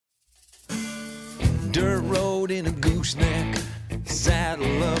dirt road in a gooseneck,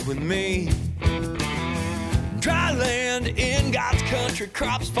 saddle up with me. Dry land in God's country,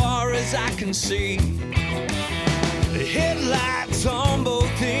 crops far as I can see. Headlights on both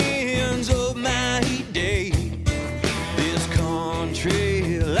ends of my day. This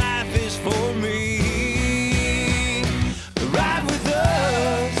country life is for me. Ride with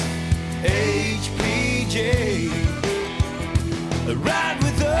us, HPJ. Ride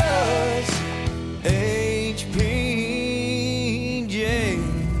with us, HPJ.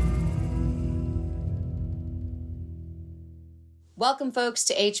 Welcome, folks,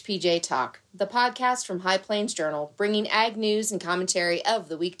 to HPJ Talk, the podcast from High Plains Journal, bringing ag news and commentary of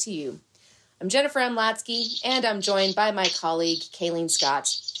the week to you. I'm Jennifer M. Latsky, and I'm joined by my colleague, Kayleen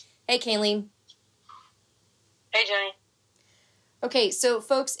Scott. Hey, Kayleen. Hey, Jenny. Okay, so,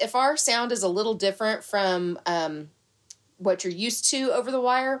 folks, if our sound is a little different from what you're used to over the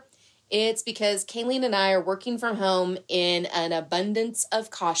wire, it's because Kayleen and I are working from home in an abundance of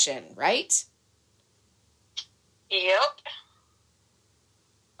caution, right? Yep.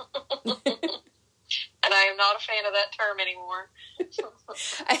 And I am not a fan of that term anymore.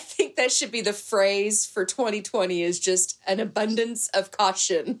 I think that should be the phrase for 2020 is just an abundance of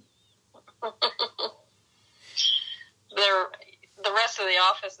caution. The rest of the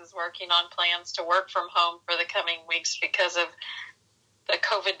office is working on plans to work from home for the coming weeks because of the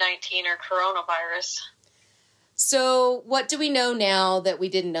COVID-19 or coronavirus. So what do we know now that we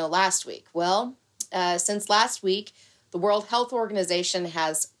didn't know last week? Well, since last week, the World Health Organization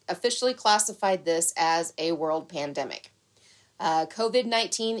has officially classified this as a world pandemic.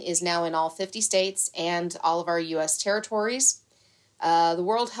 COVID-19 is now in all 50 states and all of our U.S. territories. The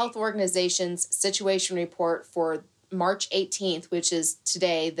World Health Organization's situation report for March 18th, which is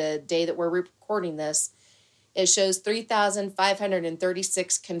today, the day that we're recording this, it shows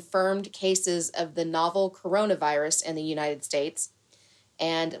 3,536 confirmed cases of the novel coronavirus in the United States,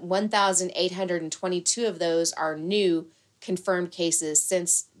 and 1,822 of those are new confirmed cases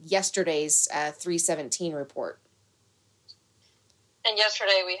since yesterday's 317 report. And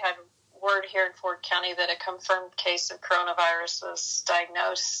yesterday we had word here in Ford County that a confirmed case of coronavirus was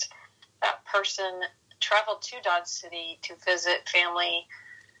diagnosed. That person traveled to Dodge City to visit family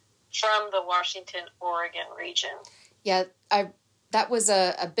from the Washington, Oregon region. Yeah, that was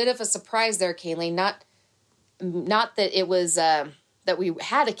a bit of a surprise there, Kayleen. Not that it was that we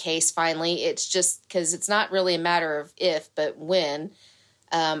had a case finally. It's just because it's not really a matter of if, but when.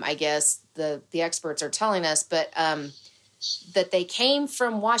 I guess the experts are telling us, but that they came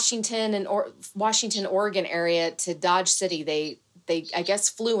from Washington and Washington, Oregon area to Dodge City. They I guess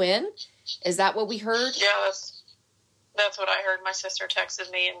flew in. Is that what we heard? Yeah, that's what I heard. My sister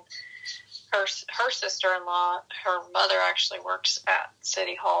texted me, and her sister-in-law, her mother actually works at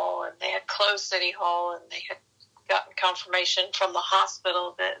City Hall, and they had closed City Hall, and they had gotten confirmation from the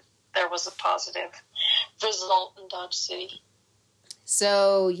hospital that there was a positive result in Dodge City.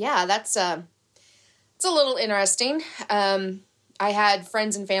 So, yeah, it's a little interesting. I had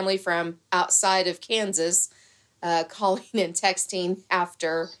friends and family from outside of Kansas calling and texting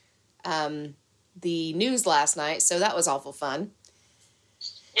after the news last night, so that was awful fun.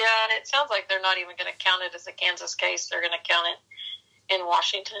 Yeah, and it sounds like they're not even going to count it as a Kansas case. They're going to count it in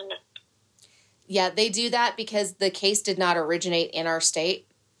Washington. Yeah, they do that because the case did not originate in our state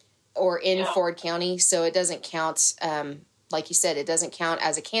or in Ford County, so it doesn't count, like you said, it doesn't count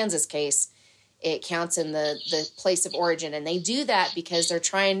as a Kansas case. It counts in the place of origin, and they do that because they're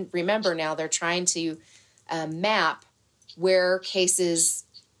trying to map where cases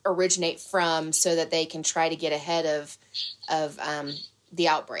originate from so that they can try to get ahead of the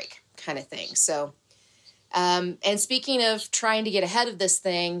outbreak kind of thing. So, and speaking of trying to get ahead of this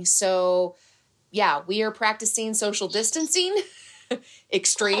thing, so yeah, we are practicing social distancing.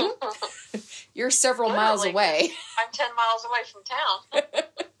 Extreme. You're several miles away. I'm 10 miles away from town.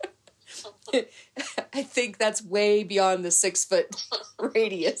 I think that's way beyond the 6-foot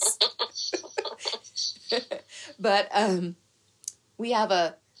radius. But we have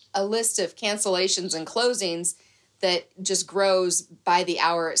a list of cancellations and closings that just grows by the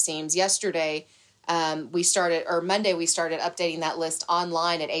hour, it seems. Yesterday, Monday, we started updating that list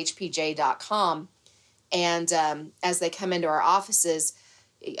online at hpj.com. And as they come into our offices,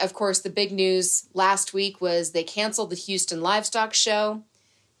 of course, the big news last week was they canceled the Houston Livestock Show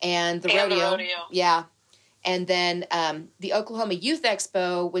and the rodeo. Yeah. And then the Oklahoma Youth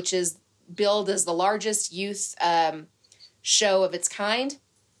Expo, which is billed as the largest youth show of its kind.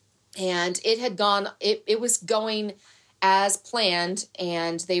 And it was going as planned,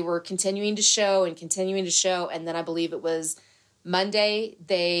 and they were continuing to show. And then I believe it was Monday,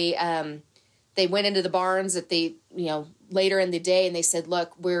 they they went into the barns at the, later in the day, and they said,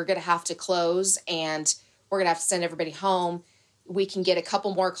 look, we're going to have to close and we're going to have to send everybody home. We can get a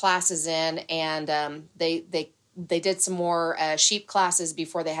couple more classes in. And they did some more sheep classes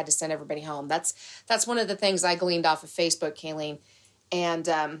before they had to send everybody home. That's one of the things I gleaned off of Facebook, Kayleen.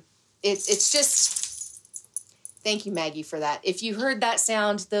 And it's just, thank you, Maggie, for that. If you heard that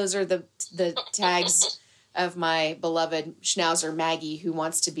sound, those are the tags of my beloved Schnauzer Maggie, who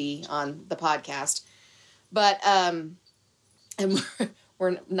wants to be on the podcast. But and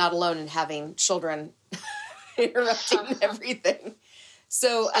we're not alone in having children interrupting everything.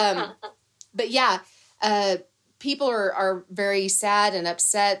 So, but yeah, people are very sad and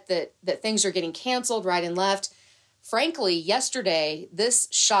upset that things are getting canceled right and left. Frankly, yesterday, this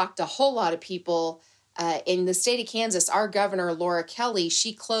shocked a whole lot of people in the state of Kansas. Our governor, Laura Kelly,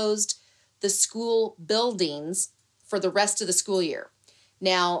 she closed the school buildings for the rest of the school year.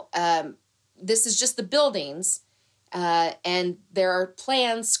 Now, this is just the buildings, and there are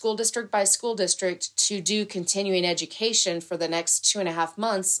plans, school district by school district, to do continuing education for the next 2.5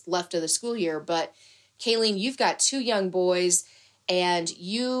 months left of the school year. But Kayleen, you've got 2 young boys, and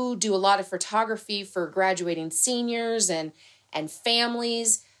you do a lot of photography for graduating seniors and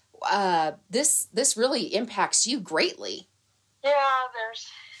families. This really impacts you greatly. Yeah,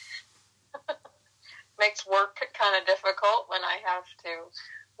 makes work kind of difficult when I have to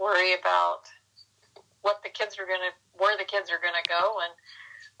worry about where the kids are gonna go and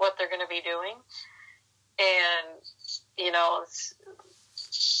what they're gonna be doing, and it's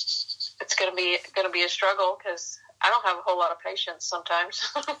gonna be a struggle because I don't have a whole lot of patience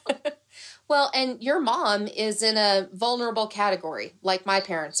sometimes. Well, and your mom is in a vulnerable category, like my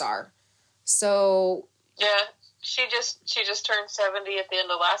parents are. So yeah. She just turned 70 at the end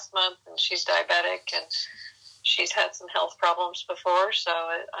of last month, and she's diabetic, and she's had some health problems before, so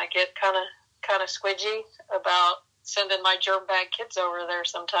I get kind of squidgy about sending my germ bag kids over there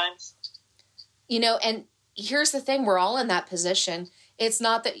sometimes. And here's the thing, we're all in that position. It's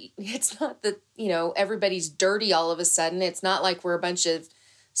not that everybody's dirty all of a sudden. It's not like we're a bunch of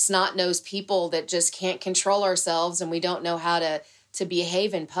snot-nosed people that just can't control ourselves and we don't know how to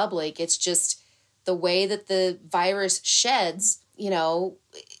behave in public. It's just the way that the virus sheds, you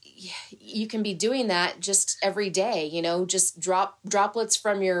can be doing that just every day, just droplets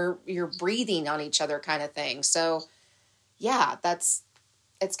from your breathing on each other kind of thing. So yeah, it's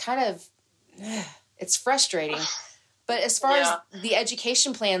frustrating. But as far as the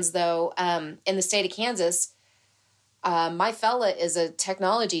education plans though, in the state of Kansas, my fella is a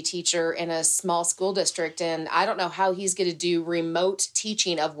technology teacher in a small school district, and I don't know how he's going to do remote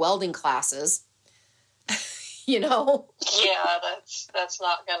teaching of welding classes. Yeah, that's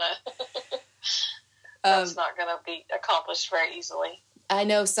not gonna be accomplished very easily. I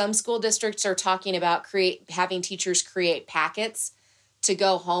know some school districts are talking about having teachers create packets to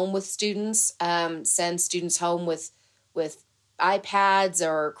go home with students, send students home with iPads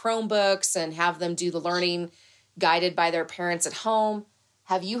or Chromebooks and have them do the learning guided by their parents at home.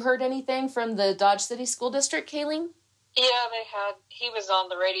 Have you heard anything from the Dodge City School District, Kayleen? Yeah, he was on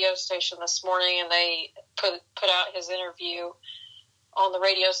the radio station this morning, and they put out his interview on the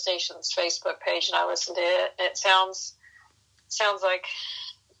radio station's Facebook page, and I listened to it. It sounds like,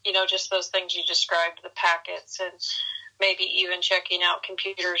 just those things you described, the packets, and maybe even checking out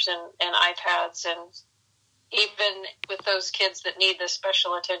computers and iPads, and even with those kids that need the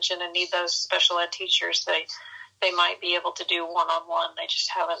special attention and need those special ed teachers, they might be able to do one-on-one. They just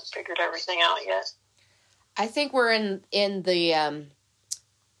haven't figured everything out yet. I think we're in the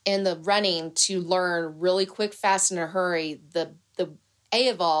running to learn really quick, fast, in a hurry. The A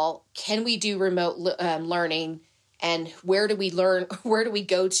of all, can we do remote learning, and where do we learn? Where do we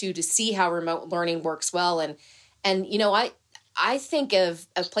go to see how remote learning works well? And I think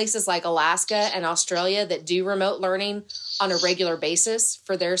of places like Alaska and Australia that do remote learning on a regular basis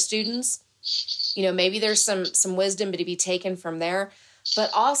for their students. Maybe there's some wisdom to be taken from there,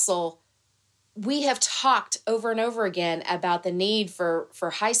 but also, we have talked over and over again about the need for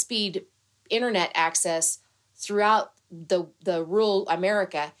high-speed internet access throughout the rural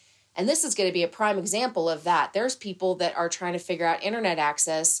America. And this is going to be a prime example of that. There's people that are trying to figure out internet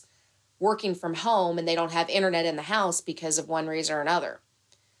access working from home, and they don't have internet in the house because of one reason or another.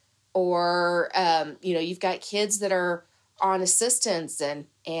 Or, you've got kids that are on assistance and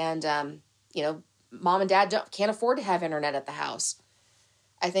mom and dad can't afford to have internet at the house.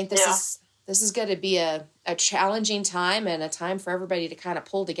 I think this is going to be a challenging time, and a time for everybody to kind of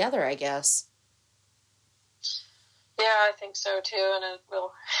pull together, I guess. Yeah, I think so too, and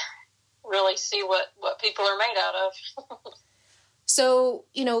we'll really see what people are made out of. So,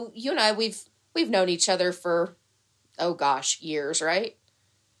 you and I, we've we've known each other for, oh gosh, years, right?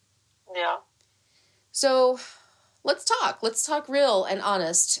 Yeah. So let's talk. Let's talk real and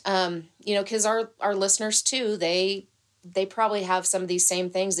honest. Because our listeners too, they probably have some of these same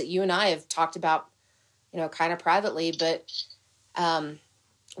things that you and I have talked about, kind of privately. But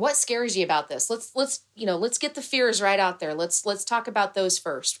what scares you about this? Let's get the fears right out there. Let's talk about those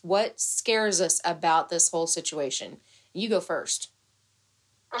first. What scares us about this whole situation? You go first.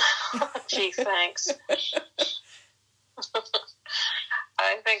 Gee, thanks.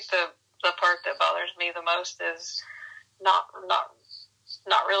 I think the part that bothers me the most is not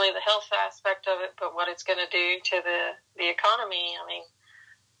really the health aspect of it, but what it's going to do to the economy. I mean,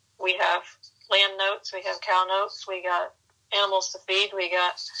 we have land notes, we have cow notes, we got animals to feed, we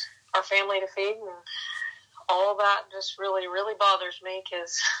got our family to feed, and all that just really, really bothers me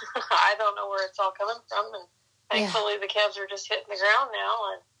because I don't know where it's all coming from, and thankfully the calves are just hitting the ground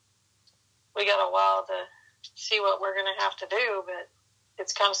now, and we got a while to see what we're going to have to do, but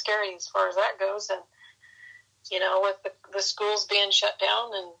it's kind of scary as far as that goes. And with the schools being shut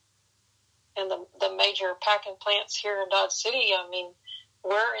down and the major packing plants here in Dodge City, I mean,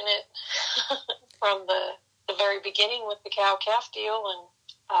 we're in it from the very beginning with the cow-calf deal, and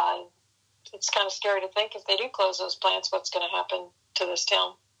it's kind of scary to think if they do close those plants, what's going to happen to this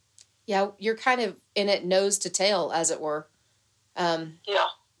town. Yeah, you're kind of in it nose to tail, as it were.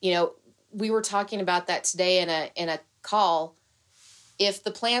 Yeah. We were talking about that today in a call. If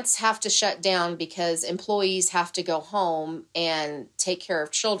the plants have to shut down because employees have to go home and take care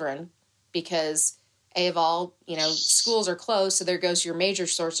of children because A of all, schools are closed, so there goes your major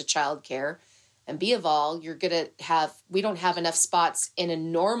source of childcare. And B of all, we don't have enough spots in a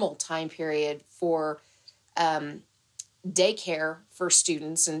normal time period for daycare for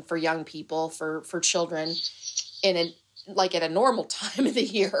students and for young people, for children at a normal time of the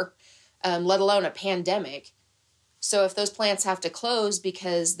year, let alone a pandemic. So if those plants have to close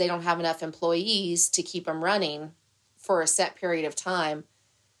because they don't have enough employees to keep them running for a set period of time,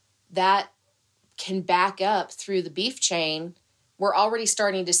 that can back up through the beef chain. We're already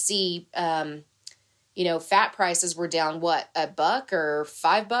starting to see, fat prices were down, $1 or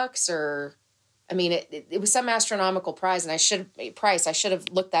 $5 or, I mean, it was some astronomical price, and I should have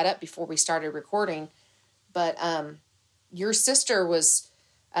looked that up before we started recording. But your sister was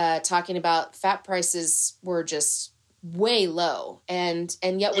talking about fat prices were just way low, and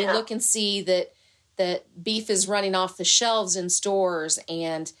yet we look and see that beef is running off the shelves in stores,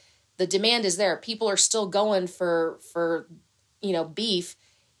 and the demand is there. People are still going for beef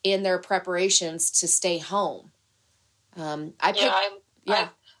in their preparations to stay home. I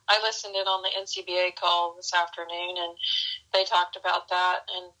listened in on the NCBA call this afternoon, and they talked about that,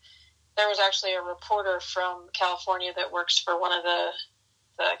 and there was actually a reporter from California that works for one of the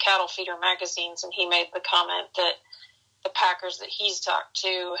cattle feeder magazines, and he made the comment that the packers that he's talked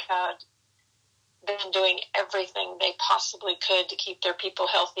to had been doing everything they possibly could to keep their people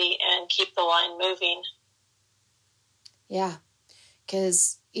healthy and keep the line moving. Yeah,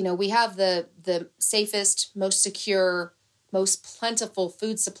 because, we have the safest, most secure, most plentiful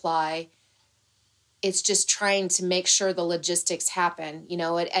food supply. It's just trying to make sure the logistics happen.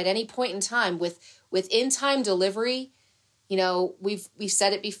 At any point in time with in-time delivery, we've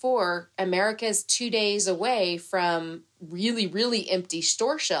said it before, America's 2 days away from really, really empty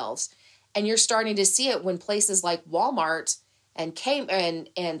store shelves. And you're starting to see it when places like Walmart and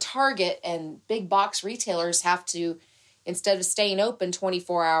Target and big box retailers have to, instead of staying open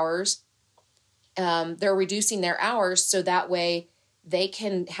 24 hours, they're reducing their hours so that way they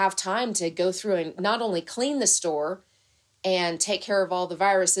can have time to go through and not only clean the store and take care of all the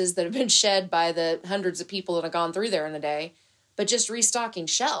viruses that have been shed by the hundreds of people that have gone through there in a day, but just restocking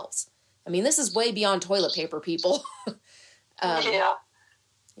shelves. I mean, this is way beyond toilet paper, people.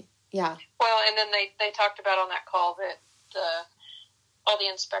 Yeah. Well, and then they talked about on that call that all the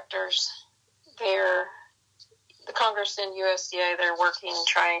inspectors, the Congress and USDA, they're working,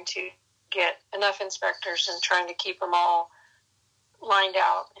 trying to get enough inspectors and trying to keep them all lined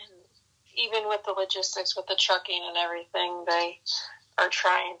out. And even with the logistics, with the trucking and everything, they are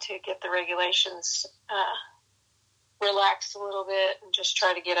trying to get the regulations relaxed a little bit and just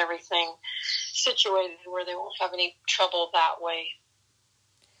try to get everything situated where they won't have any trouble that way.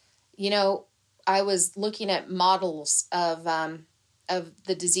 I was looking at models of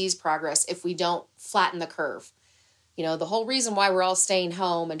the disease progress if we don't flatten the curve. The whole reason why we're all staying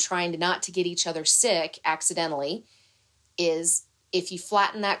home and trying not to get each other sick accidentally is if you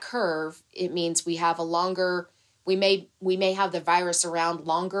flatten that curve, it means we have we may have the virus around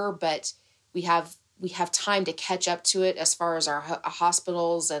longer, but we have time to catch up to it as far as our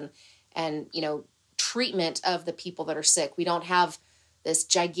hospitals and and, treatment of the people that are sick. We don't have this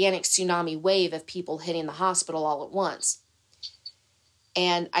gigantic tsunami wave of people hitting the hospital all at once.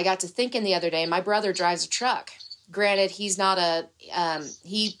 And I got to thinking the other day, my brother drives a truck. Granted, he's not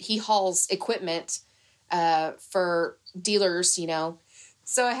he hauls equipment for dealers,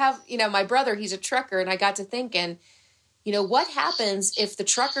 So I have, my brother, he's a trucker, and I got to thinking, what happens if the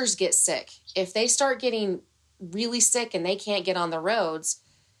truckers get sick? If they start getting really sick and they can't get on the roads,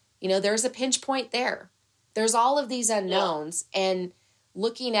 there's a pinch point there. There's all of these unknowns, and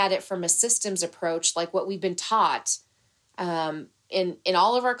looking at it from a systems approach, like what we've been taught in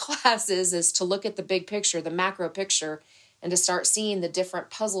all of our classes, is to look at the big picture, the macro picture, and to start seeing the different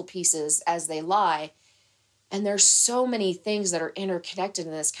puzzle pieces as they lie. And there's so many things that are interconnected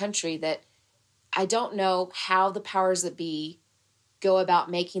in this country that I don't know how the powers that be go about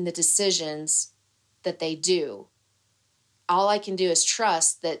making the decisions that they do. All I can do is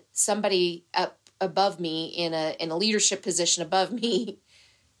trust that somebody up above me in a leadership position above me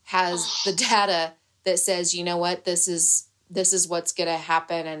has the data that says, you know what, this is what's going to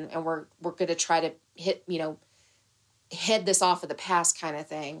happen, and we're going to try to head this off of the past kind of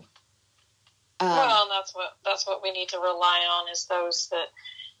thing. Well, and that's what we need to rely on, is those that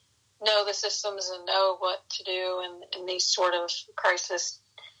know the systems and know what to do in these sort of crisis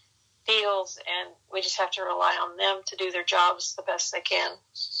deals, and we just have to rely on them to do their jobs the best they can.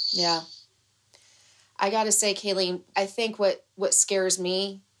 Yeah. I got to say, Kayleen, I think what scares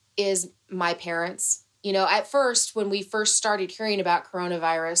me is my parents. At first, when we first started hearing about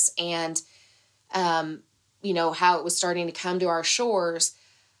coronavirus and, how it was starting to come to our shores,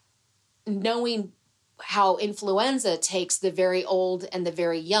 knowing how influenza takes the very old and the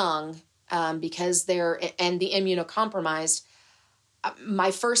very young, because and the immunocompromised, my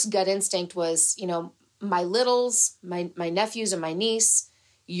first gut instinct was, my littles, my nephews and my niece,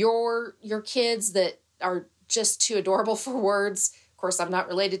 your kids that are just too adorable for words. Of course, I'm not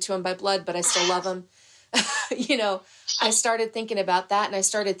related to them by blood, but I still love them. I started thinking about that, and I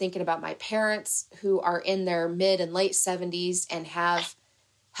started thinking about my parents who are in their mid and late 70s and have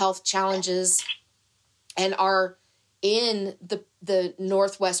health challenges and are in the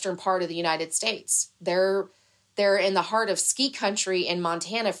northwestern part of the United States. They're in the heart of ski country in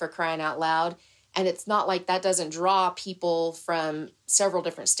Montana, for crying out loud. And it's not like that doesn't draw people from several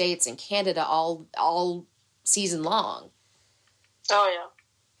different states and Canada all season long. Oh, yeah.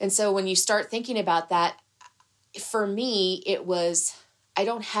 And so when you start thinking about that, for me, it was, I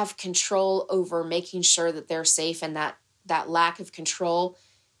don't have control over making sure that they're safe, and that lack of control,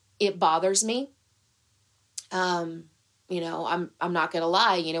 it bothers me. I'm not going to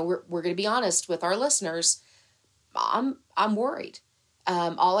lie. We're going to be honest with our listeners. I'm worried.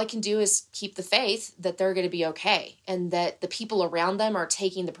 All I can do is keep the faith that they're going to be okay, and that the people around them are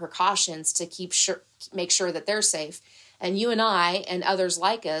taking the precautions to make sure that they're safe. And you and I and others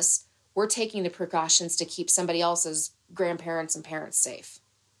like us, we're taking the precautions to keep somebody else's grandparents and parents safe.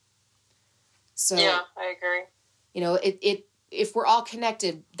 So yeah, I agree. If we're all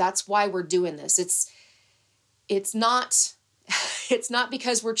connected, that's why we're doing this. It's not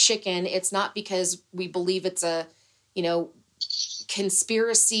because we're chicken. It's not because we believe it's a,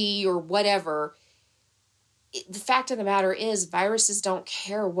 conspiracy or whatever. The fact of the matter is, viruses don't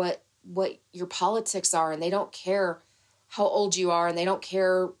care what your politics are, and they don't care how old you are, and they don't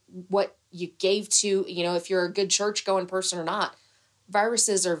care what you gave to, if you're a good church going person or not.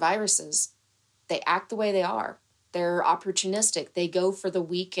 Viruses are viruses. They act the way they are. They're opportunistic. They go for the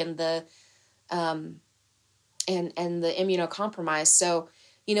weak and the and the immunocompromised. So,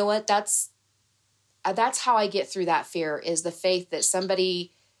 you know what? That's how I get through that fear, is the faith that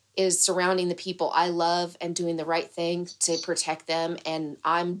somebody is surrounding the people I love and doing the right thing to protect them, and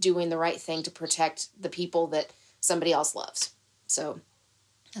I'm doing the right thing to protect the people that somebody else loves. So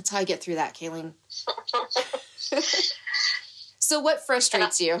that's how I get through that, Kayleen. So what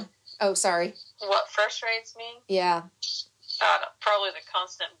frustrates you? Oh, sorry. What frustrates me? Yeah. Probably the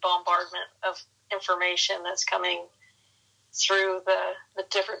constant bombardment of information that's coming through the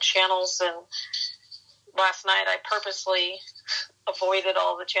different channels. And last night I purposely avoided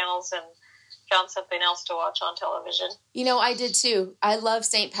all the channels and found something else to watch on television. I did too. I love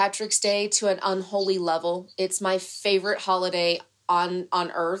St. Patrick's Day to an unholy level. It's my favorite holiday on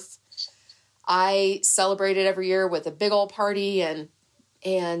earth. I celebrate it every year with a big old party, and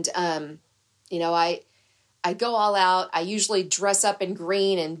I go all out. I usually dress up in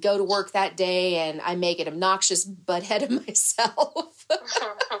green and go to work that day, and I make an obnoxious butthead of myself.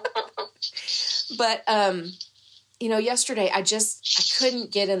 But yesterday I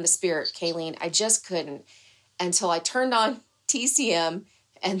couldn't get in the spirit, Kayleen. I just couldn't, until I turned on TCM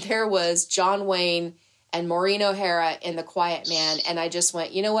and there was John Wayne and Maureen O'Hara in The Quiet Man. And I just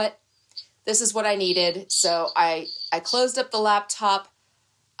went, you know what? This is what I needed. So I closed up the laptop.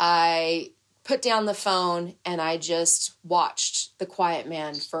 I put down the phone and I just watched The Quiet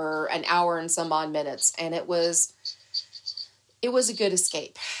Man for an hour and some odd minutes. And it was a good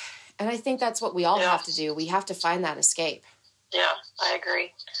escape. And I think that's what we all have to do. We have to find that escape. Yeah, I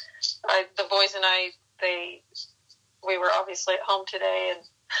agree. The boys and we were obviously at home today, and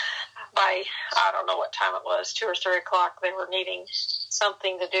by, I don't know what time it was, 2 or 3 o'clock, they were needing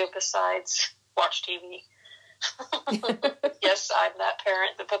something to do besides watch TV. Yes, I'm that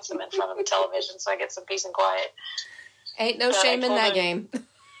parent that puts them in front of the television so I get some peace and quiet. Ain't no shame in that game.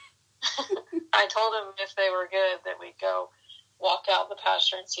 I told them if they were good that we'd go walk out in the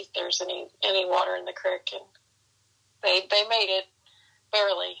pasture and see if there's any water in the creek, and they made it,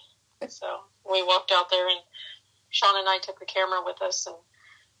 barely. So we walked out there, and Sean and I took the camera with us, and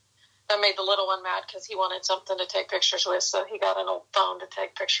that made the little one mad because he wanted something to take pictures with, so he got an old phone to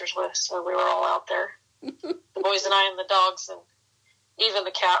take pictures with, so we were all out there. The boys and I and the dogs, and even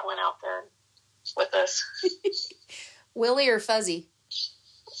the cat went out there with us. Willie or Fuzzy?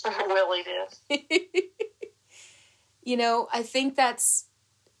 Willie did. You know, I think that's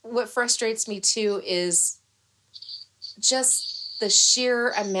what frustrates me too, is just the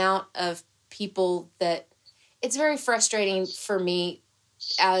sheer amount of people that it's very frustrating for me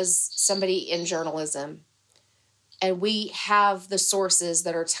as somebody in journalism. And we have the sources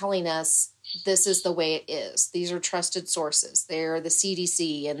that are telling us this is the way it is. These are trusted sources. They're the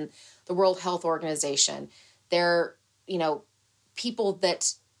CDC and the World Health Organization. They're, you know, people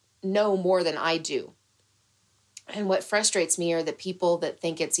that know more than I do. And what frustrates me are the people that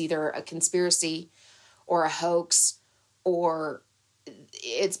think it's either a conspiracy or a hoax or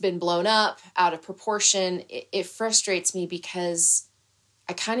it's been blown up out of proportion. It frustrates me because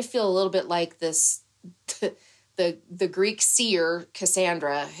I kind of feel a little bit like this, the Greek seer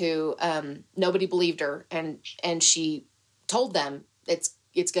Cassandra, who nobody believed her, and she told them it's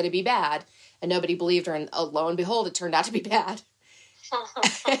going to be bad, and nobody believed her, and lo and behold, it turned out to be bad.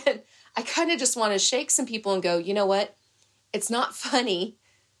 And I kind of just want to shake some people and go, you know what? It's not funny.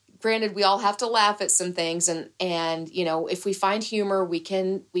 Granted, we all have to laugh at some things, and you know, if we find humor, we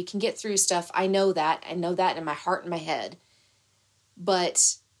can get through stuff. I know that in my heart and my head.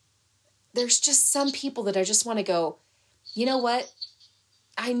 But there's just some people that I just want to go, you know what?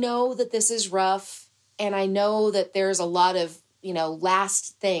 I know that this is rough, and I know that there's a lot of, you know,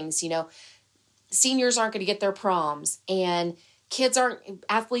 last things, you know, seniors aren't going to get their proms, and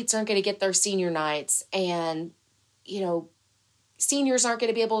athletes aren't going to get their senior nights, and, you know, seniors aren't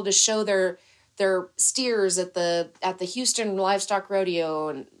going to be able to show their steers at the Houston Livestock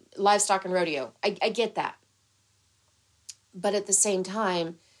and Rodeo. I get that. But at the same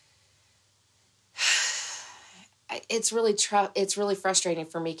time, it's really frustrating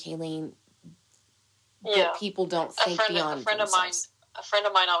for me, Kayleen, that people don't think beyond themselves. A friend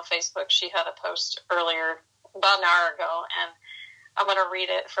of mine on Facebook, she had a post earlier, about an hour ago, and I'm going to read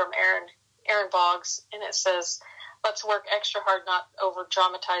it from Aaron Boggs, and it says, "Let's work extra hard not over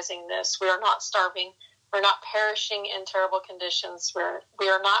dramatizing this. We are not starving. We're not perishing in terrible conditions. We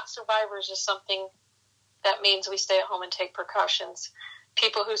are not survivors of something that means we stay at home and take precautions.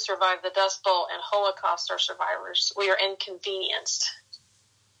 People who survived the Dust Bowl and Holocaust are survivors. We are inconvenienced."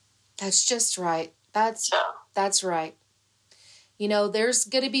 That's just right. That's right. You know, there's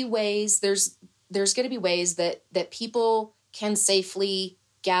going to be ways that people can safely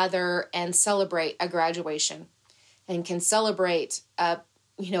gather and celebrate a graduation and can celebrate a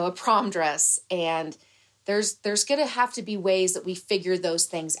prom dress, and there's going to have to be ways that we figure those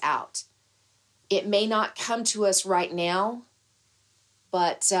things out. It may not come to us right now,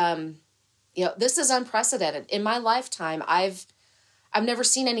 but you know, this is unprecedented. In my lifetime, I've never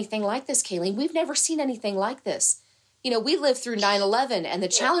seen anything like this, Kayleen. We've never seen anything like this. You know, we lived through 9/11 and the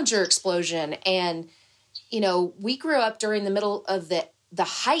Challenger explosion, and you know, we grew up during the middle of the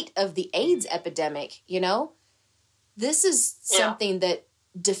height of the AIDS epidemic. You know, this is something that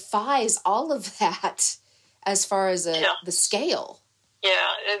defies all of that as far as the scale.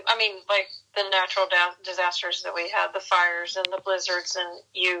 Yeah, I mean, like the natural disasters that we had, the fires and the blizzards, and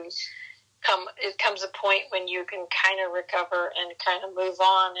it comes a point when you can kind of recover and kind of move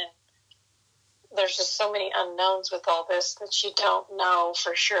on, and there's just so many unknowns with all this that you don't know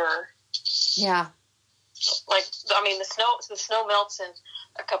for sure. Yeah. Like, I mean, the snow melts in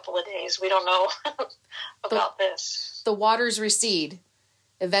a couple of days. We don't know about this. The waters recede.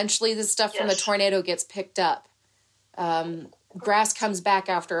 Eventually the stuff from the tornado gets picked up. Grass comes back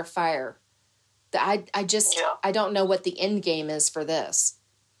after a fire. I don't know what the end game is for this.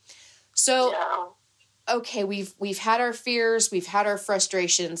 So, Yeah. okay, we've had our fears, we've had our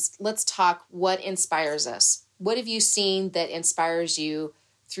frustrations. Let's talk what inspires us. What have you seen that inspires you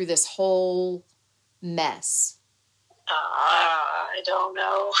through this whole mess? I don't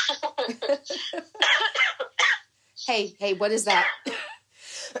know. Hey, what is that?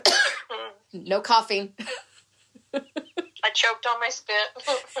 No coughing. I choked on my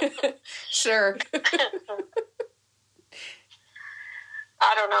spit. Sure.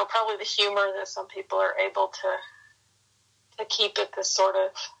 I don't know, probably the humor that some people are able to keep at this sort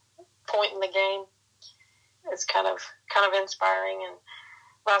of point in the game is kind of inspiring. And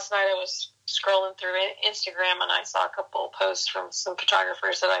last night I was scrolling through Instagram and I saw a couple posts from some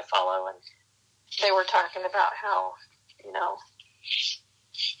photographers that I follow, and they were talking about how, you know,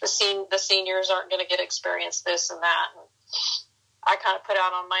 the seniors aren't going to get experience this and that. And I kind of put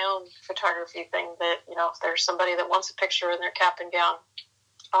out on my own photography thing that, you know, if there's somebody that wants a picture in their cap and gown,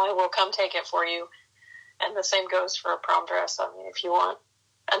 I will come take it for you. And the same goes for a prom dress. I mean, if you want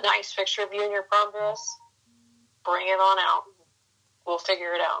a nice picture of you in your prom dress, bring it on out. We'll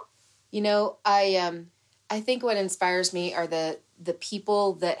figure it out. You know, I think what inspires me are the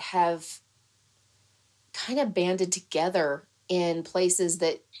people that have kind of banded together in places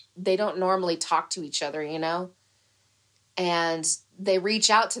that they don't normally talk to each other, you know? And they reach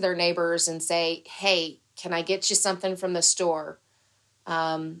out to their neighbors and say, hey, can I get you something from the store?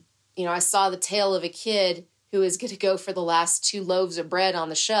 You know, I saw the tale of a kid who was going to go for the last 2 loaves of bread on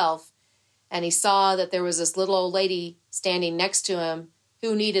the shelf. And he saw that there was this little old lady standing next to him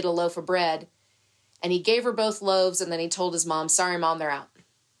who needed a loaf of bread. And he gave her both loaves, and then he told his mom, sorry, Mom, they're out.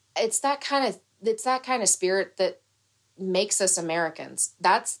 It's that kind of spirit that makes us Americans.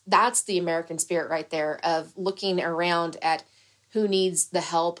 That's the American spirit right there, of looking around at who needs the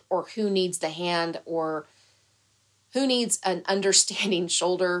help or who needs the hand or who needs an understanding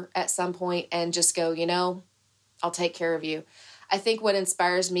shoulder at some point, and just go, you know, I'll take care of you. I think what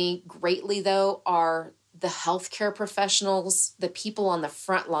inspires me greatly, though, are the healthcare professionals, the people on the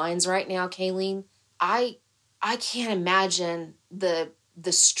front lines right now, Kayleen. I can't imagine the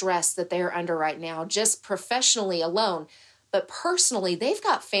stress that they're under right now, just professionally alone. But personally, they've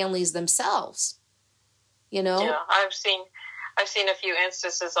got families themselves, you know? Yeah, I've seen a few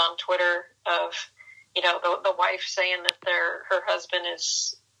instances on Twitter of, you know, the wife saying that her husband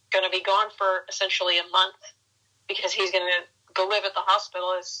is going to be gone for essentially a month because he's going to go live at the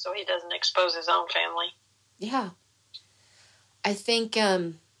hospital so he doesn't expose his own family. Yeah. I think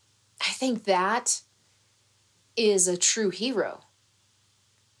that is a true hero.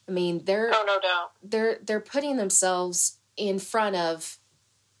 I mean, no doubt. They're putting themselves in front of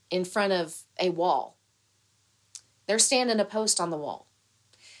a wall. They're standing a post on the wall.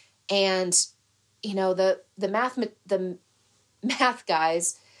 And you know, the math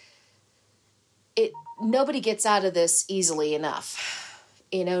guys, nobody gets out of this easily enough.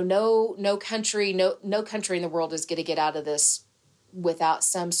 You know, no country in the world is going to get out of this without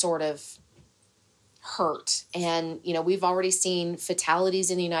some sort of hurt. And, you know, we've already seen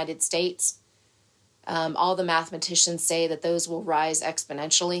fatalities in the United States. All the mathematicians say that those will rise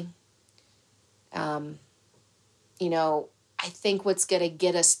exponentially. You know, I think what's going to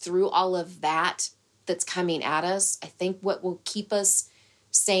get us through all of that that's coming at us, I think what will keep us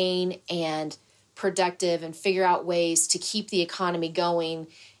sane and productive and figure out ways to keep the economy going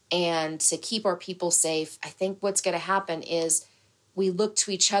and to keep our people safe, I think what's going to happen is we look to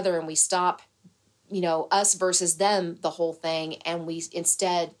each other and we stop, you know, us versus them, the whole thing, and we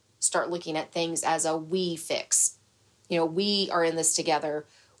instead start looking at things as a we fix. You know, we are in this together.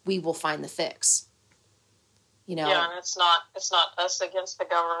 We will find the fix. You know? Yeah, and it's not us against the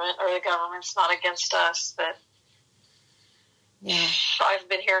government, or the government's not against us. That, yeah, I've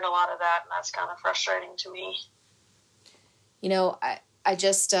been hearing a lot of that, and that's kind of frustrating to me. You know, I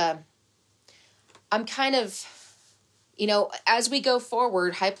just, I'm kind of, you know, as we go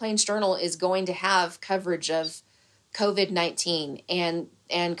forward, High Plains Journal is going to have coverage of COVID-19 and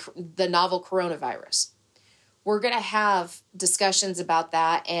the novel coronavirus. We're going to have discussions about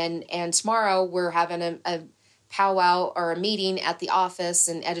that, and tomorrow we're having a powwow or a meeting at the office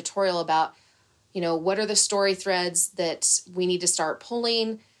and editorial about, you know, what are the story threads that we need to start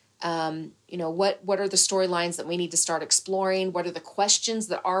pulling. You know, what are the storylines that we need to start exploring? What are the questions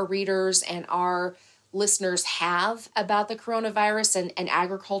that our readers and our listeners have about the coronavirus and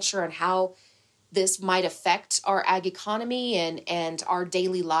agriculture and how this might affect our ag economy and our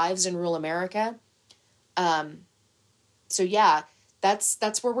daily lives in rural America. So yeah, that's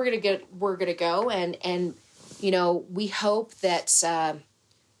where we're gonna go, and you know, we hope that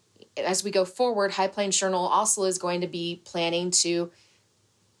as we go forward, High Plains Journal also is going to be planning to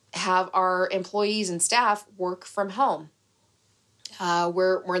have our employees and staff work from home.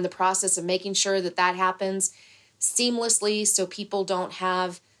 We're in the process of making sure that happens seamlessly so people don't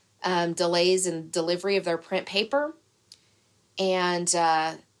have delays in delivery of their print paper. And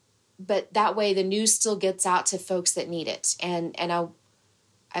but that way the news still gets out to folks that need it. And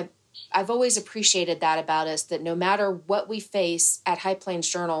I've always appreciated that about us, that no matter what we face at High Plains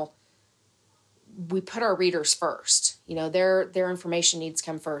Journal, we put our readers first. You know, their information needs to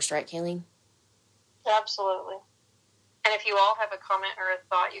come first, right, Kayleen? Absolutely. And if you all have a comment or a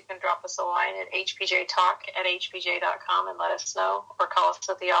thought, you can drop us a line at hpjtalk@hpj.com and let us know, or call us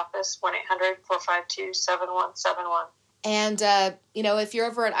at the office, 1-800-452-7171. And, if you're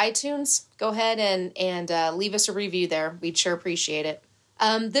over at iTunes, go ahead and leave us a review there. We'd sure appreciate it.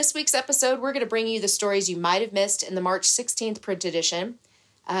 This week's episode, we're going to bring you the stories you might have missed in the March 16th print edition.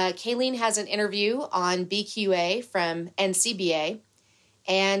 Kayleen has an interview on BQA from NCBA.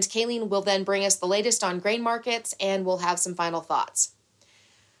 And Kayleen will then bring us the latest on grain markets, and we'll have some final thoughts.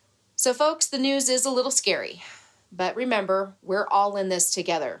 So, folks, the news is a little scary. But remember, we're all in this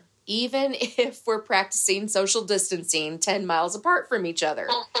together, even if we're practicing social distancing 10 miles apart from each other.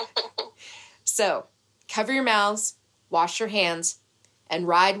 So, cover your mouths, wash your hands, and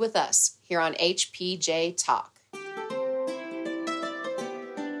ride with us here on HPJ Talk.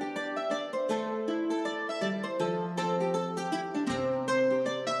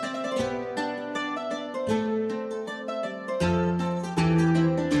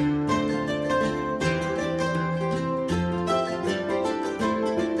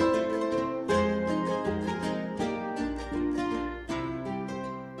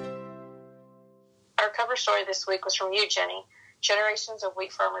 Story this week was from you, Jenny. Generations of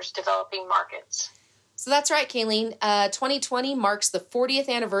Wheat Farmers Developing Markets. So that's right, Kayleen. 2020 marks the 40th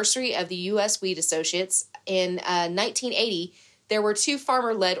anniversary of the U.S. Wheat Associates. In 1980, there were two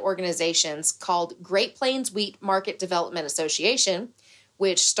farmer-led organizations called Great Plains Wheat Market Development Association,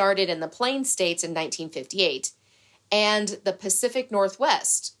 which started in the Plains States in 1958, and the Pacific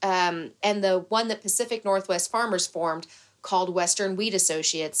Northwest, and the one that Pacific Northwest farmers formed called Western Wheat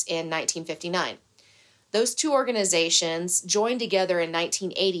Associates in 1959. Those two organizations joined together in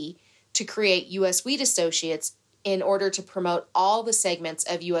 1980 to create U.S. Wheat Associates in order to promote all the segments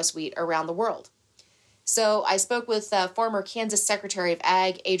of U.S. wheat around the world. So I spoke with former Kansas Secretary of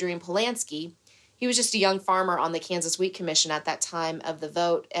Ag, Adrian Polanski. He was just a young farmer on the Kansas Wheat Commission at that time of the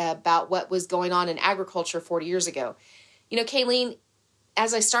vote about what was going on in agriculture 40 years ago. You know, Kayleen,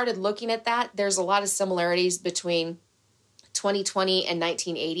 as I started looking at that, there's a lot of similarities between 2020 and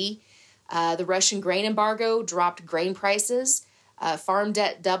 1980. The Russian grain embargo dropped grain prices. Farm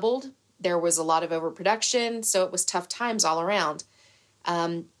debt doubled. There was a lot of overproduction, so it was tough times all around,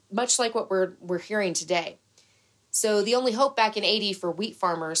 much like what we're hearing today. So the only hope back in 80 for wheat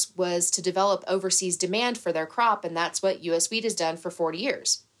farmers was to develop overseas demand for their crop, and that's what U.S. Wheat has done for 40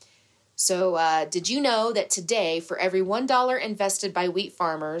 years. So did you know that today, for every $1 invested by wheat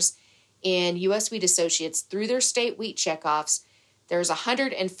farmers in U.S. Wheat Associates through their state wheat checkoffs, there's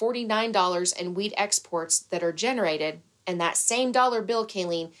 $149 in wheat exports that are generated, and that same dollar bill,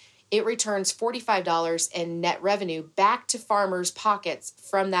 Kayleen, it returns $45 in net revenue back to farmers' pockets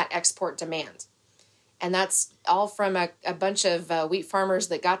from that export demand. And that's all from a bunch of wheat farmers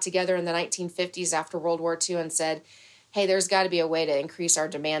that got together in the 1950s after World War II and said, hey, there's got to be a way to increase our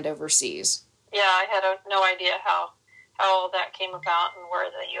demand overseas. Yeah, I had no idea how all that came about and where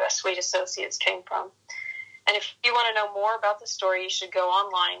the U.S. Wheat Associates came from. And if you want to know more about the story, you should go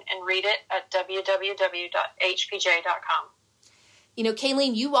online and read it at www.hpj.com. You know,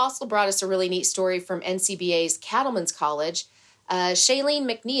 Kayleen, you also brought us a really neat story from NCBA's Cattlemen's College. Shailene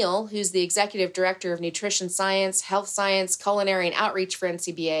McNeil, who's the Executive Director of Nutrition Science, Health Science, Culinary, and Outreach for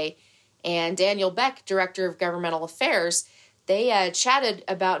NCBA, and Daniel Beck, Director of Governmental Affairs, they chatted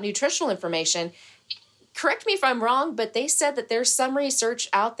about nutritional information. Correct me if I'm wrong, but they said that there's some research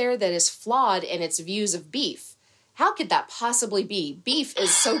out there that is flawed in its views of beef. How could that possibly be? Beef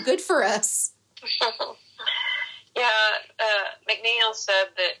is so good for us. McNeil said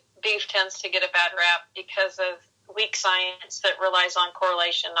that beef tends to get a bad rap because of weak science that relies on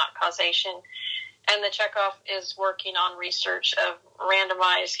correlation, not causation. And the checkoff is working on research of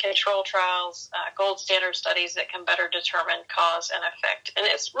randomized control trials, gold standard studies that can better determine cause and effect. And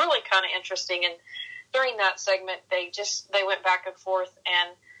it's really kind of interesting. And during that segment, they went back and forth,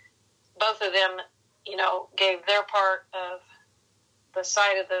 and both of them, gave their part of the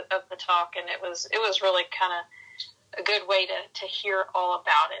side of the talk, and it was really kind of a good way to hear all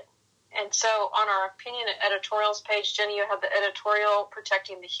about it. And so on our opinion and editorials page, Jenny, you have the editorial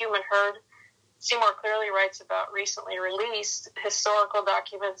Protecting the Human Herd Seymour clearly writes about recently released historical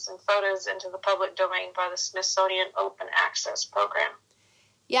documents and photos into the public domain by the Smithsonian Open Access Program.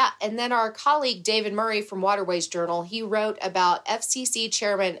 Yeah, and then our colleague David Murray from Waterways Journal, he wrote about FCC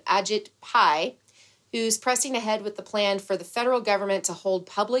Chairman Ajit Pai, who's pressing ahead with the plan for the federal government to hold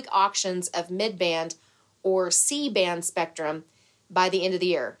public auctions of mid-band or C-band spectrum by the end of the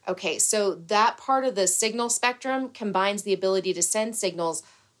year. Okay, so that part of the signal spectrum combines the ability to send signals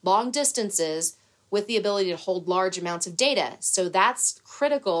long distances with the ability to hold large amounts of data. So that's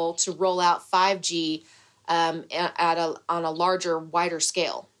critical to roll out 5G on a larger, wider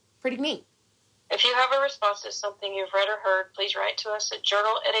scale. Pretty neat. If you have a response to something you've read or heard, please write to us at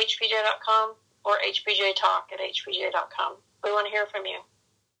journal@hpj.com or hpjtalk@hpj.com. We want to hear from you.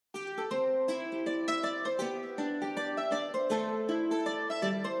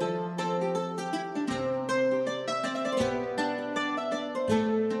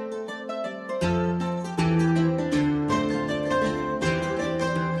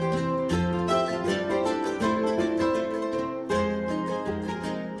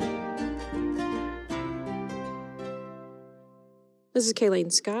 This is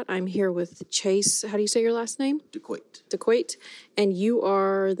Kayleen Scott. I'm here with Chase. How do you say your last name? DeQuate. And you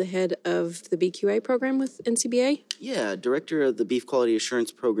are the head of the BQA program with NCBA? Yeah, director of the Beef Quality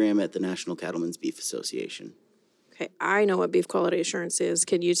Assurance Program at the National Cattlemen's Beef Association. Okay, I know what beef quality assurance is.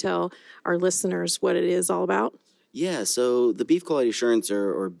 Can you tell our listeners what it is all about? Yeah, so the Beef Quality Assurance,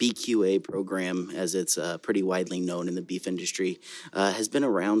 or BQA program, as it's pretty widely known in the beef industry, has been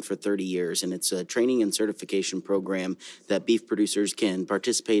around for 30 years, and it's a training and certification program that beef producers can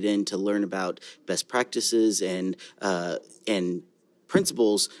participate in to learn about best practices and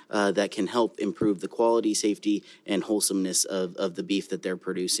principles that can help improve the quality, safety, and wholesomeness of the beef that they're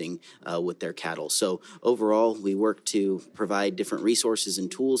producing with their cattle. So overall, we work to provide different resources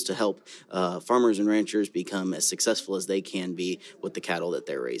and tools to help farmers and ranchers become as successful as they can be with the cattle that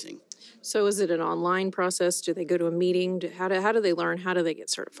they're raising. So is it an online process? Do they go to a meeting? How do they learn? How do they get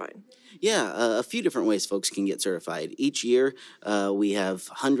certified? Yeah, a few different ways folks can get certified. Each year, we have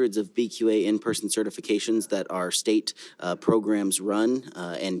hundreds of BQA in-person certifications that our state programs run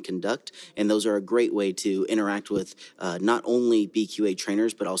and conduct, and those are a great way to interact with not only BQA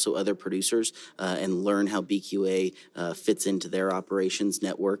trainers, but also other producers and learn how BQA fits into their operations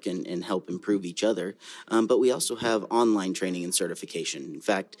network and help improve each other. But we also have online training and certification. In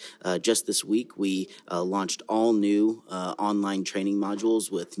fact, just this week, we launched all new online training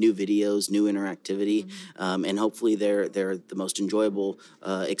modules with new videos, new interactivity, and hopefully they're the most enjoyable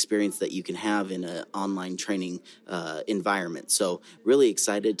experience that you can have in an online training environment. So really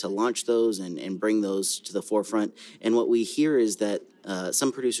excited to launch those and bring those to the forefront. And what we hear is that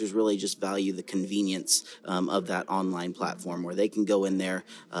some producers really just value the convenience of that online platform where they can go in there,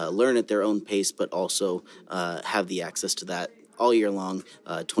 learn at their own pace, but also have the access to that all year long,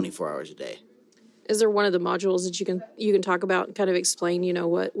 24 hours a day. Is there one of the modules that you can talk about and kind of explain,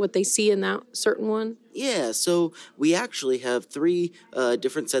 what they see in that certain one? Yeah, so we actually have three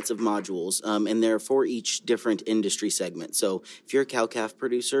different sets of modules, and they're for each different industry segment. So if you're a cow-calf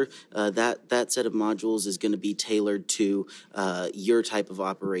producer, that set of modules is going to be tailored to your type of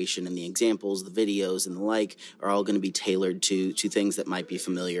operation, and the examples, the videos, and the like are all going to be tailored to things that might be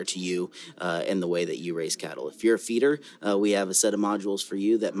familiar to you and the way that you raise cattle. If you're a feeder, we have a set of modules for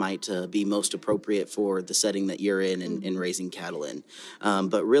you that might be most appropriate for the setting that you're in and raising cattle in.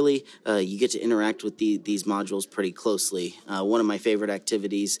 But really, you get to interact with these modules pretty closely. One of my favorite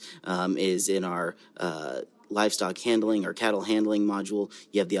activities is in our livestock handling or cattle handling module.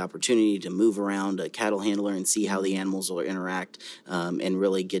 You have the opportunity to move around a cattle handler and see how the animals will interact and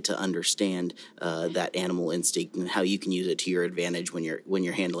really get to understand that animal instinct and how you can use it to your advantage when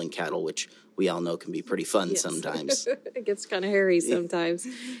you're handling cattle, which we all know can be pretty fun sometimes. It gets kind of hairy sometimes.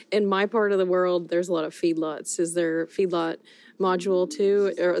 In my part of the world, there's a lot of feedlots. Is there a feedlot module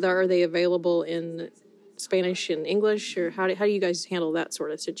too? Or are they available in Spanish and English, or how do you guys handle that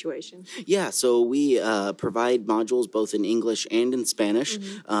sort of situation? Yeah, so we provide modules both in English and in Spanish.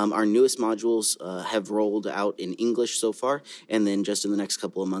 Our newest modules have rolled out in English so far, and then just in the next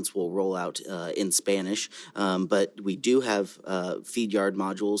couple of months we'll roll out in Spanish. But we do have feed yard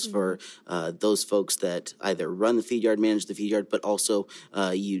modules for those folks that either run the feed yard, manage the feed yard, but also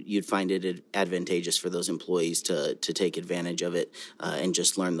you'd find it advantageous for those employees to take advantage of it and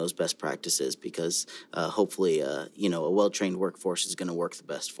just learn those best practices, because hopefully, a well-trained workforce is going to work the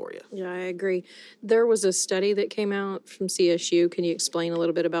best for you. Yeah, I agree. There was a study that came out from CSU. Can you explain a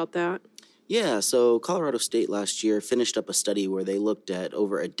little bit about that? Yeah, so Colorado State last year finished up a study where they looked at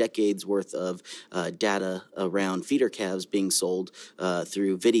over a decade's worth of data around feeder calves being sold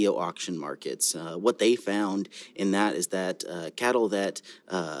through video auction markets. What they found in that is that cattle that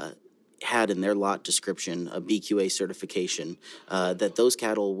had in their lot description a BQA certification, that those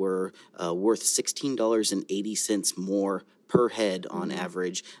cattle were worth $16.80 more per head on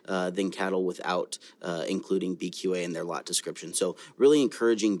average than cattle without including BQA in their lot description. So really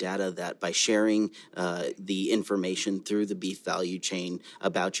encouraging data that by sharing the information through the beef value chain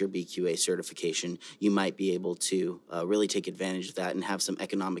about your BQA certification, you might be able to really take advantage of that and have some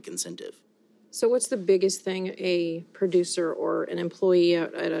economic incentive. So what's the biggest thing a producer or an employee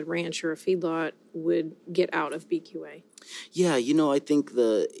at a ranch or a feedlot would get out of BQA? Yeah, I think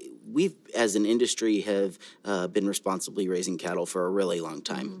we've, as an industry, have been responsibly raising cattle for a really long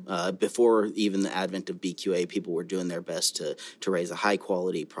time. Before even the advent of BQA, people were doing their best to raise a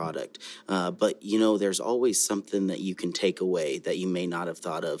high-quality product. But, there's always something that you can take away that you may not have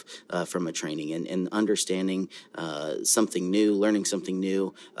thought of from a training. And understanding something new, learning something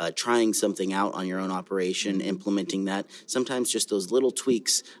new, trying something out on your own operation, implementing that. Sometimes just those little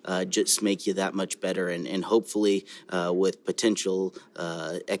tweaks just make you that much better. And hopefully with potential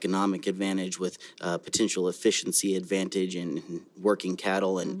economic advantage, with potential efficiency advantage in working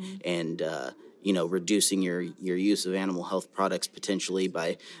cattle and reducing your use of animal health products potentially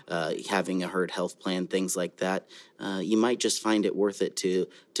by having a herd health plan, things like that. You might just find it worth it to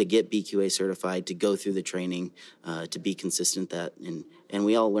get BQA certified, to go through the training, to be consistent and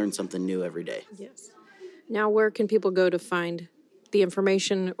we all learn something new every day. Yes. Now, where can people go to find the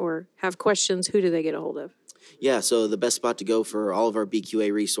information or have questions? Who do they get a hold of? Yeah, so the best spot to go for all of our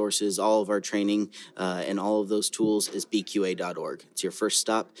BQA resources, all of our training, and all of those tools is bqa.org. It's your first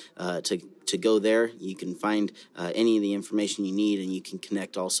stop to go there. You can find any of the information you need, and you can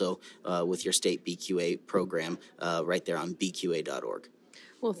connect also with your state BQA program right there on bqa.org.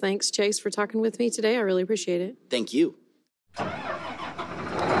 Well, thanks, Chase, for talking with me today. I really appreciate it. Thank you.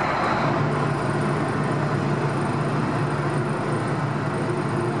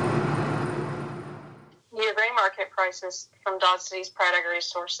 Near grain market prices from Dodge City's Pride Agri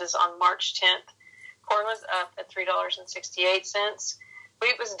Resources on March 10th. Corn was up at $3.68.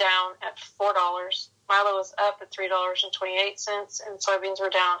 Wheat was down at $4. Milo was up at $3.28, and soybeans were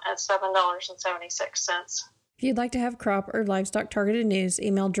down at $7.76. If you'd like to have crop or livestock targeted news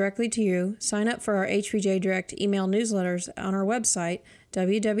emailed directly to you, sign up for our HPJ Direct email newsletters on our website,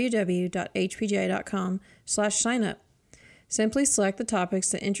 www.hpj.com/signup. Simply select the topics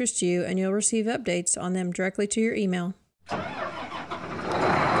that interest you, and you'll receive updates on them directly to your email.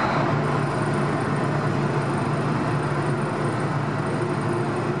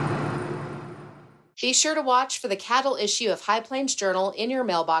 Be sure to watch for the cattle issue of High Plains Journal in your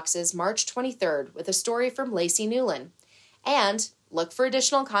mailboxes March 23rd with a story from Lacey Newland. And look for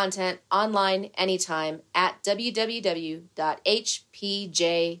additional content online anytime at www.hpj.com.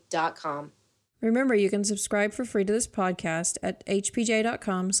 Remember, you can subscribe for free to this podcast at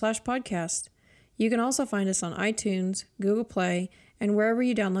hpj.com/podcast. You can also find us on iTunes, Google Play, and wherever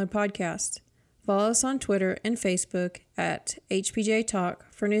you download podcasts. Follow us on Twitter and Facebook at HPJ Talk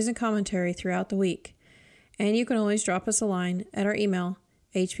for news and commentary throughout the week. And you can always drop us a line at our email,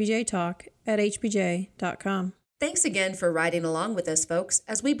 hpjtalk@hpj.com. Thanks again for riding along with us, folks,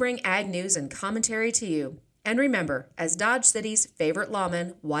 as we bring ag news and commentary to you. And remember, as Dodge City's favorite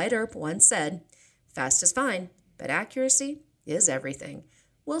lawman, Wyatt Earp, once said, fast is fine, but accuracy is everything.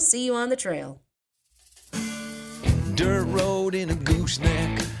 We'll see you on the trail. Dirt road in a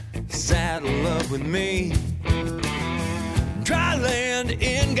gooseneck, saddle up with me. Dry land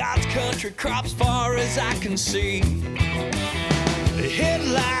in God's country, crops far as I can see.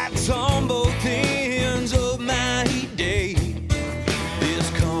 Headlights on both ends of my heat day. This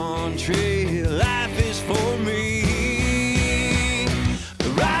country life is for me.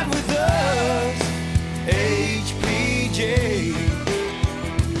 Ride with us, HPJ.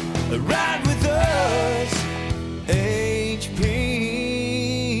 Ride